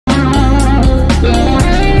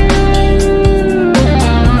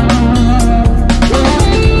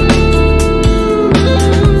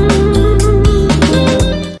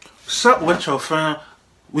up with your fam?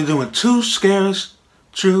 We're doing 2 scary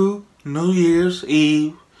true New Year's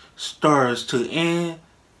Eve stories to end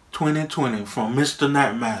 2020 from Mr.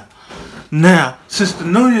 Nightmare. Now, since the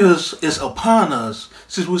New Year's is upon us,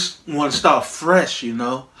 since we want to start fresh, you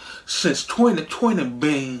know, since 2020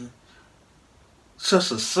 being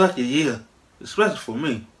such a sucky year, especially for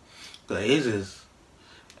me, because it is,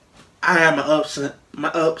 I have my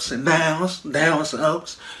ups and downs and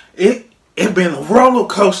ups. It been a roller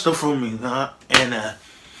coaster for me, and I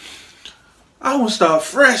want to start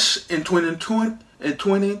fresh in 2020 and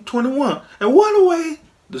 2021. And what a way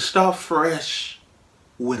to start fresh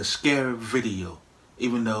with a scary video,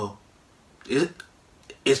 even though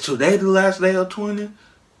it's today the last day of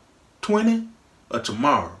 2020 or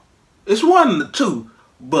tomorrow. It's one of the two,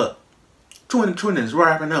 but 2020 is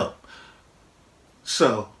wrapping up.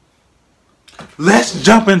 So let's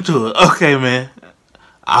jump into it. Okay, man.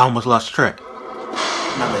 I almost lost track.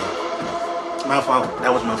 My bad. My fault.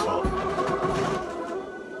 That was my fault.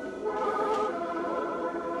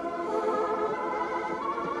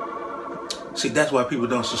 See, that's why people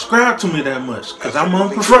don't subscribe to me that much, because I'm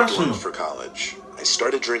unprofessional. For college, I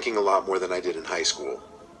started drinking a lot more than I did in high school.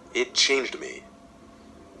 It changed me.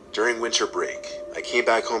 During winter break, I came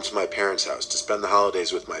back home to my parents' house to spend the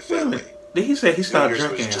holidays with my family. Did he say he started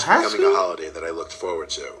drinking in high school? New Year's was just becoming a holiday that I looked forward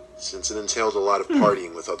to, since it entailed a lot of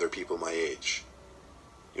partying with other people my age.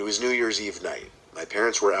 It was New Year's Eve night. My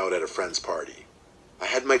parents were out at a friend's party. I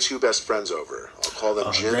had my 2 best friends over. I'll call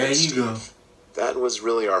them Jim and Steve. Go. That was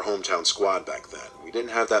really our hometown squad back then. We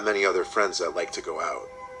didn't have that many other friends that liked to go out.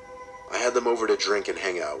 I had them over to drink and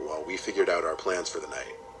hang out while we figured out our plans for the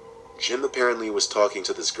night. Jim apparently was talking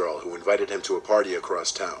to this girl who invited him to a party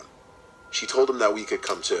across town. She told him that we could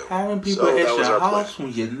come too. Having people so at that was your our house plan.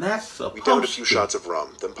 When you're not supposed we downed a few shots of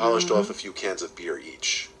rum, then polished off a few cans of beer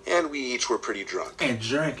each. And we each were pretty drunk. And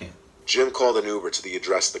drinking. Jim called an Uber to the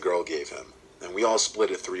address the girl gave him, and we all split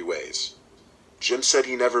it 3 ways. Jim said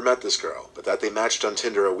he never met this girl, but that they matched on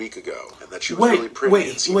Tinder a week ago, and that she was really pretty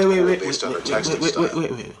and seemed cool based on her texting style.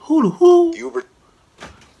 Wait. Who? The Uber...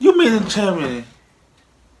 You mean to tell me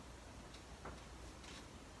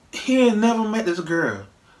he ain't never met this girl,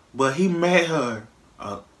 but he met her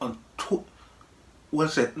on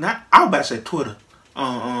what's it? Not I was about to say Twitter.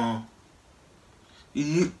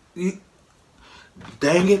 You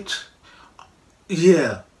dang it,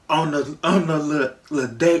 yeah, on the little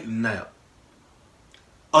dating app.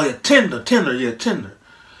 Oh yeah, Tinder.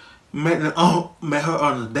 Met her on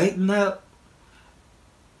the dating app,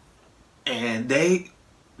 and they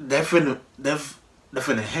finna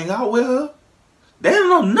hang out with her. They don't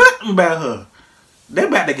know nothing about her. They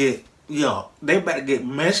about to get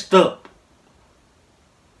messed up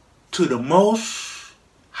to the most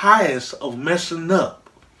highest of messing up.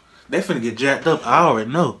 They finna get jacked up. I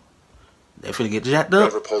already know. They finna get jacked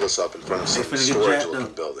up. Driver pulled us up in front of some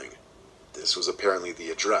storage-looking building. This was apparently the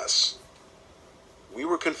address. We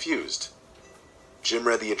were confused. Jim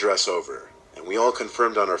read the address over, and we all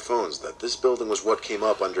confirmed on our phones that this building was what came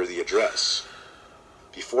up under the address.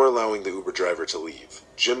 Before allowing the Uber driver to leave,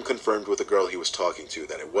 Jim confirmed with the girl he was talking to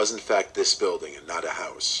that it was in fact this building and not a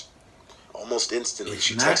house. Almost instantly,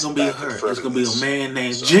 she texted back confirming this. It's gonna be a man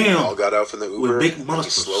named so Jim. We all got out from the Uber with big and muscles.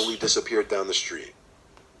 he slowly disappeared down the street.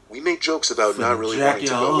 We made jokes about not really wanting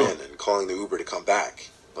to go in and calling the Uber to come back,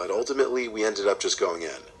 but ultimately we ended up just going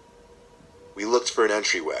in. We looked for an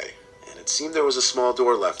entryway, and it seemed there was a small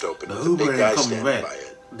door left open with a big guy standing by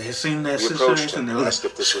it. They seen that we approached him and asked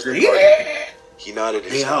if this was the party. Yeah. He nodded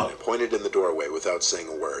his head and pointed in the doorway without saying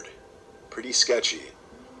a word. Pretty sketchy.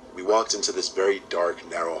 We walked into this very dark,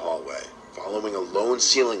 narrow hallway, following a lone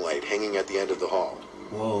ceiling light hanging at the end of the hall.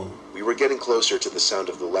 Whoa. We were getting closer to the sound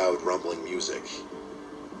of the loud, rumbling music.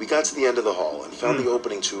 We got to the end of the hall and found the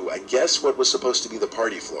opening to, I guess, what was supposed to be the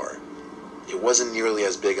party floor. It wasn't nearly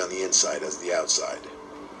as big on the inside as the outside.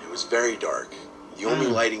 It was very dark, the only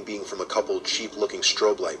lighting being from a couple cheap-looking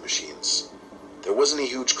strobe light machines. There wasn't a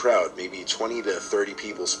huge crowd, maybe 20 to 30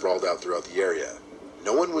 people sprawled out throughout the area.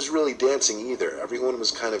 No one was really dancing either. Everyone was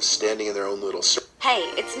kind of standing in their own little circle. Hey,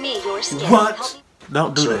 it's me, your skin. What?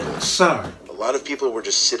 Don't do that. Sorry. A lot of people were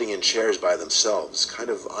just sitting in chairs by themselves, kind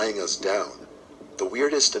of eyeing us down. The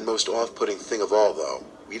weirdest and most off-putting thing of all, though,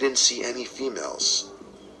 we didn't see any females.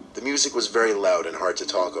 The music was very loud and hard to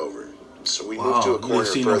talk over, so we moved to a corner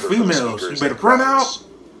further from the speakers. You better run out.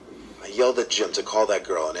 I yelled at Jim to call that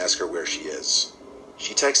girl and ask her where she is.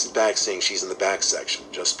 She texted back saying she's in the back section,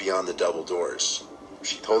 just beyond the double doors.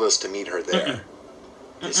 She told us to meet her there.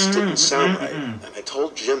 This didn't sound right, and I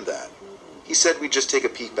told Jim that. He said we'd just take a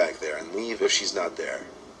peek back there and leave if she's not there.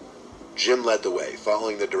 Jim led the way,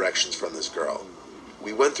 following the directions from this girl.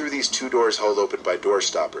 We went through these 2 doors held open by door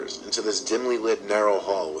stoppers into this dimly lit narrow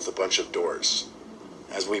hall with a bunch of doors.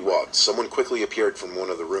 As we walked, someone quickly appeared from one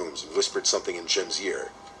of the rooms and whispered something in Jim's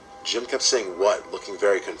ear. Jim kept saying what, looking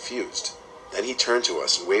very confused. Then he turned to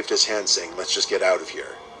us and waved his hand saying, "Let's just get out of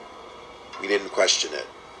here." We didn't question it.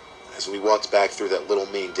 As we walked back through that little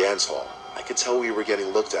main dance hall, I could tell we were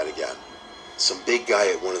getting looked at again. Some big guy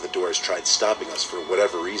at one of the doors tried stopping us for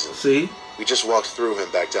whatever reason. See? We just walked through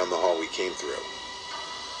him back down the hall we came through.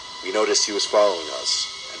 We noticed he was following us,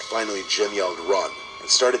 and finally Jim yelled, "Run," and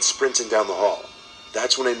started sprinting down the hall.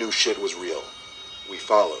 That's when I knew shit was real. We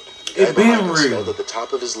followed. The guy behind us yelled at the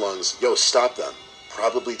top of his lungs, "Yo, stop them,"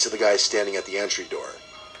 probably to the guy standing at the entry door.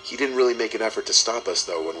 He didn't really make an effort to stop us,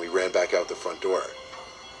 though, when we ran back out the front door.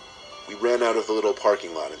 We ran out of the little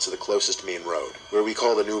parking lot into the closest main road, where we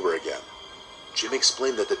called an Uber again. Jim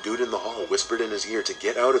explained that the dude in the hall whispered in his ear to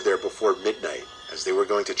get out of there before midnight, as they were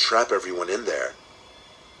going to trap everyone in there.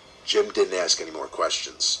 Jim didn't ask any more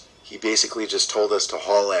questions. He basically just told us to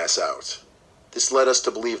haul ass out. This led us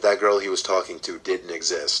to believe that girl he was talking to didn't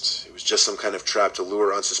exist. It was just some kind of trap to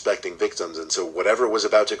lure unsuspecting victims into whatever was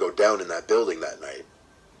about to go down in that building that night.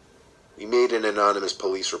 We made an anonymous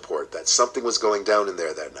police report that something was going down in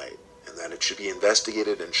there that night, and that it should be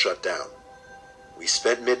investigated and shut down. We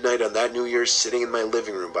spent midnight on that New Year's sitting in my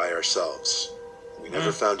living room by ourselves. We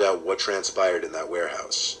never found out what transpired in that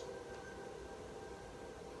warehouse.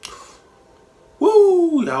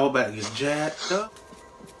 Woo! Y'all about to get jacked up.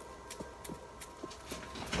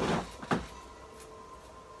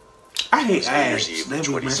 I hate ads. New Year's Eve They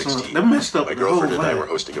 2016. messed up My the whole girlfriend and I vibe. were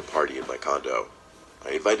hosting a party in my condo.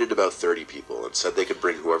 I invited about 30 people and said they could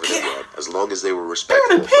bring whoever they want, as long as they were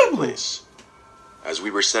respectful and friendly. As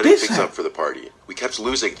we were setting things up for the party, we kept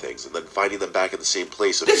losing things and then finding them back in the same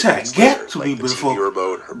place a few minutes later, like the TV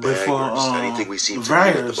remote, her bag, or just anything we seemed to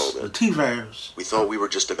need at the moment. The T-virus. We thought we were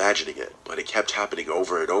just imagining it, but it kept happening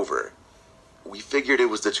over and over. We figured it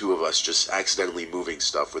was the two of us just accidentally moving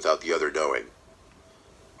stuff without the other knowing.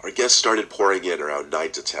 Our guests started pouring in around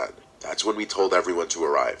 9 to 10. That's when we told everyone to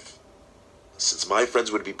arrive. Since my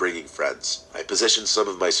friends would be bringing friends, I positioned some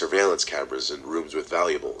of my surveillance cameras in rooms with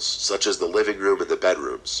valuables, such as the living room and the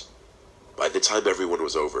bedrooms. By the time everyone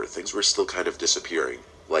was over, things were still kind of disappearing.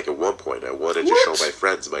 Like at one point, I wanted to show my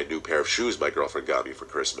friends my new pair of shoes my girlfriend got me for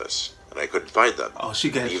Christmas, and I couldn't find them. Oh,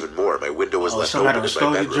 she got. And even more, my window was left open in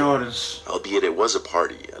my bedroom. Jordans. Albeit it was a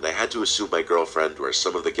party, and I had to assume my girlfriend or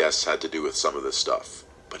some of the guests had to do with some of this stuff.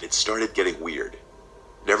 But it started getting weird.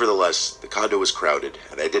 Nevertheless, the condo was crowded,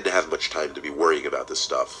 and I didn't have much time to be worrying about this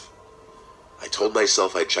stuff. I told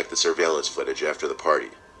myself I'd check the surveillance footage after the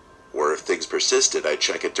party, or if things persisted, I'd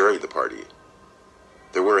check it during the party.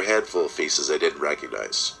 There were a handful of faces I didn't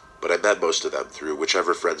recognize, but I met most of them through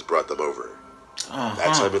whichever friends brought them over.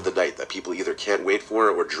 That time of the night that people either can't wait for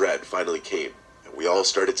or dread finally came, and we all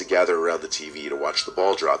started to gather around the TV to watch the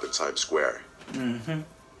ball drop in Times Square.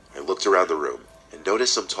 I looked around the room and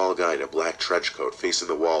noticed some tall guy in a black trench coat facing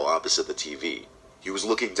the wall opposite the TV. He was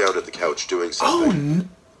looking down at the couch doing something.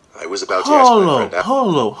 I was about to ask my friend...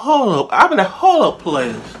 Hold up. I'm in a hold up,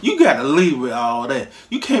 player. You gotta leave with all that.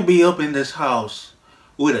 You can't be up in this house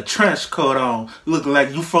with a trench coat on, looking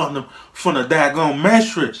like you from the daggone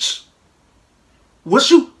Matrix.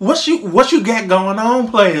 What you got going on,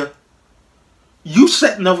 player? You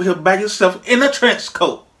sitting over here by yourself in a trench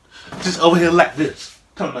coat, just over here like this.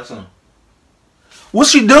 Tell me about something.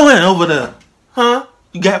 What's you doing over there? Huh?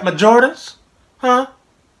 You got my Jordans? Huh?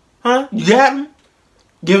 You got them?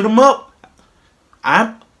 Give them up.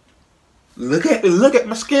 Look at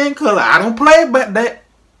my skin color. I don't play about that.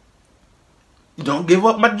 Don't give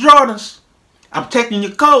up my Jordans. I'm taking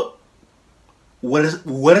your coat. What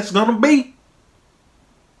it's gonna be?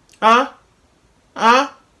 Huh?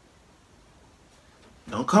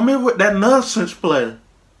 Don't come in with that nonsense, player.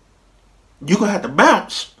 You gonna have to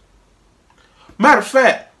bounce. Matter of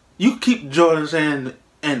fact, you keep Jordans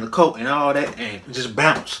and the coat and all that and just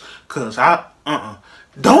bounce. Cause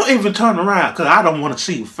don't even turn around, cause I don't want to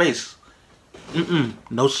see your face.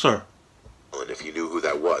 No sir. And if you knew who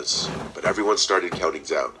that was, but everyone started counting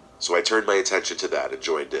down, so I turned my attention to that and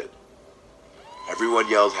joined in. Everyone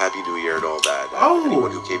yelled Happy New Year and all that.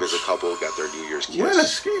 Anyone who came as a couple got their New Year's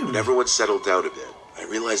kiss. When everyone settled down a bit, I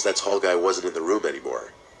realized that tall guy wasn't in the room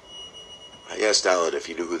anymore. I asked Alan if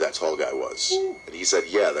he knew who that tall guy was, and he said,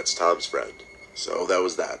 yeah, that's Tom's friend. So that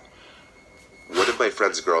was that. One of my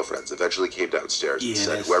friend's girlfriends eventually came downstairs and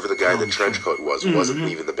said whoever the guy in the trench coat was wasn't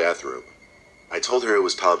leaving the bathroom. I told her it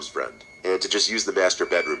was Tom's friend, and to just use the master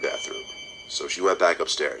bedroom bathroom, so she went back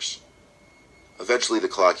upstairs. Eventually the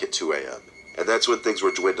clock hit 2 a.m., And that's when things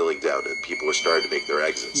were dwindling down and people were starting to make their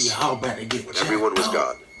exits. Y'all better get When everyone was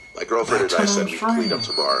gone, my girlfriend and I said we'd clean up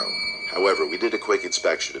tomorrow. However, we did a quick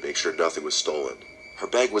inspection to make sure nothing was stolen. Her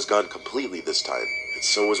bag was gone completely this time, and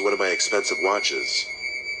so was one of my expensive watches.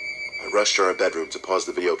 I rushed to our bedroom to pause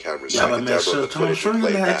the video camera so I could download the footage and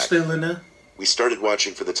play it back. Still in there. We started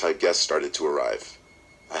watching for the time guests started to arrive.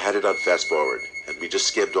 I had it on fast forward, and we just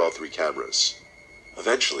skimmed all 3 cameras.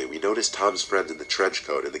 Eventually, we noticed Tom's friend in the trench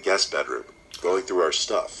coat in the guest bedroom, going through our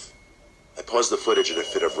stuff. I paused the footage in a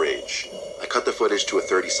fit of rage. I cut the footage to a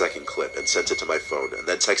 30-second clip and sent it to my phone, and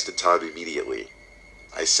then texted Tom immediately.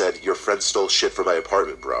 I said, "Your friend stole shit from my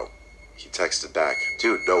apartment, bro." He texted back,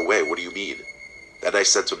 "Dude, no way, what do you mean?" Then I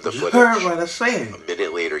sent him the footage. You heard what I said. A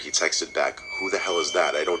minute later, he texted back, "Who the hell is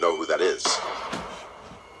that? I don't know who that is."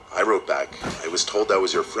 I wrote back, "I was told that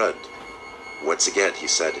was your friend." Once again, he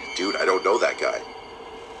said, "Dude, I don't know that guy."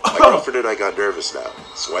 My girlfriend and I got nervous now,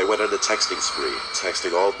 so I went on a texting spree,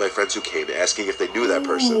 texting all of my friends who came, asking if they knew that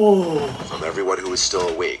person. From everyone who was still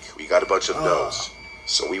awake, we got a bunch of no's.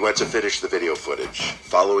 So we went to finish the video footage,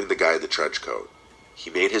 following the guy in the trench coat. He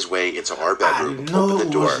made his way into our bedroom, opened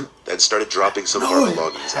the door, then started dropping some of our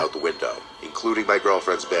belongings out the window, including my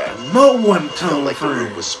girlfriend's bag. No one Felt told like the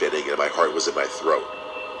room was spinning and my heart was in my throat.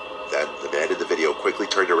 Then the man in the video quickly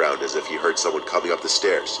turned around as if he heard someone coming up the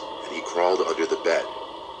stairs, and he crawled under the bed.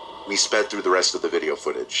 We sped through the rest of the video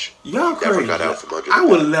footage. Y'all He never crazy. got out from under the I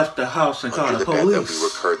would have bed. left the house and called Under the the bed that we police. were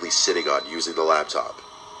currently sitting on using the laptop.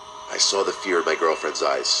 I saw the fear in my girlfriend's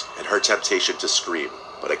eyes and her temptation to scream,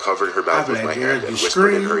 but I covered her mouth with my hand and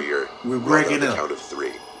whispered in her ear, we're "Run breaking on the up." count of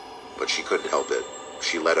 3. But she couldn't help it.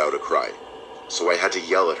 She let out a cry. So I had to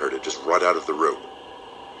yell at her to just run out of the room.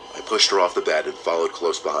 I pushed her off the bed and followed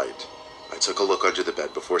close behind. I took a look under the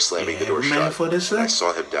bed before slamming the door Every man shut. for themselves. I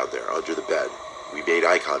saw him down there under the bed. We made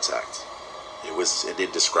eye contact. It was an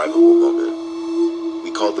indescribable moment.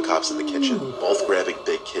 We called the cops in the kitchen, both grabbing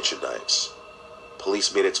big kitchen knives.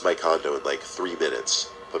 Police made it to my condo in like 3 minutes,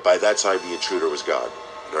 but by that time the intruder was gone,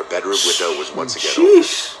 and our bedroom window was once again open.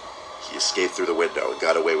 He escaped through the window and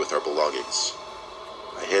got away with our belongings.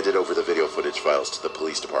 I handed over the video footage files to the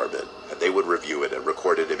police department, and they would review it and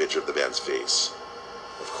record an image of the man's face.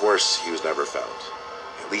 Of course, he was never found.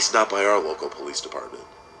 At least not by our local police department.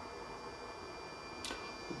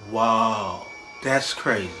 Wow, that's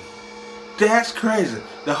crazy. That's crazy.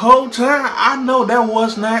 The whole time I know that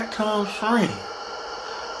was not Tom's friend.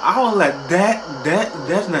 I was like,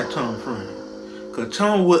 that's not Tom's friend. Cause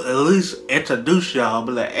Tom would at least introduce y'all,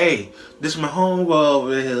 be like, "Hey, this is my homeboy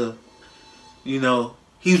over here." You know,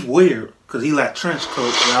 he's weird, cause he like trench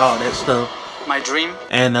coats and all that stuff. My dream.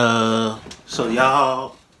 And so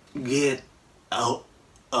y'all get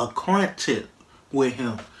acquainted with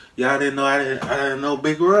him. Y'all didn't know I didn't know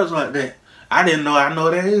Big Russ like that. I didn't know I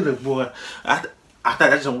know that either, boy. I thought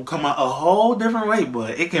that was gonna come out a whole different way,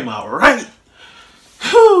 but it came out right.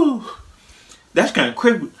 Whew. That's kind of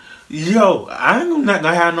creepy. Yo, I'm not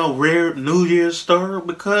gonna have no rare New Year's story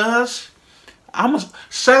because I'm gonna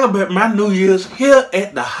celebrate my New Year's here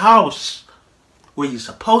at the house where you're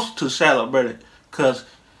supposed to celebrate it, cause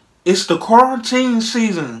it's the quarantine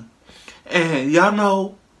season, and y'all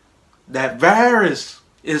know that virus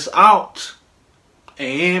is out and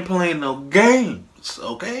you ain't playing no games,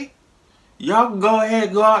 okay? Y'all can go ahead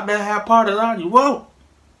and go out there and have parties all you want.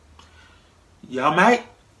 Y'all might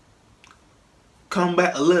come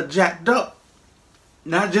back a little jacked up.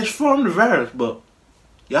 Not just from the virus, but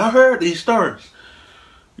y'all heard these stories.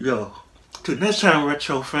 Yo, till next time,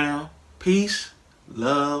 Retro fam, peace,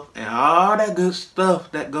 love, and all that good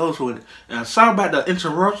stuff that goes with it. And I'm sorry about the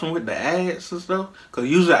interruption with the ads and stuff, because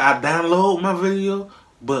usually I download my video,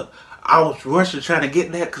 but I was rushing trying to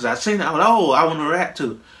get that because I seen it. I was like, oh, I want to react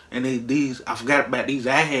to it. And I forgot about these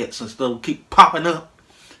ads and stuff keep popping up.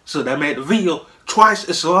 So that made the video twice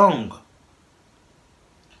as long.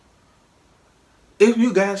 If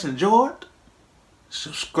you guys enjoyed,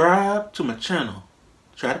 subscribe to my channel.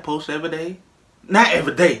 Try to post every day. Not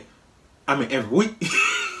every day. I mean every week.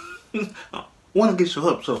 I want to get you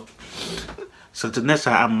up, so till next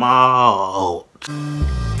time, I'm out.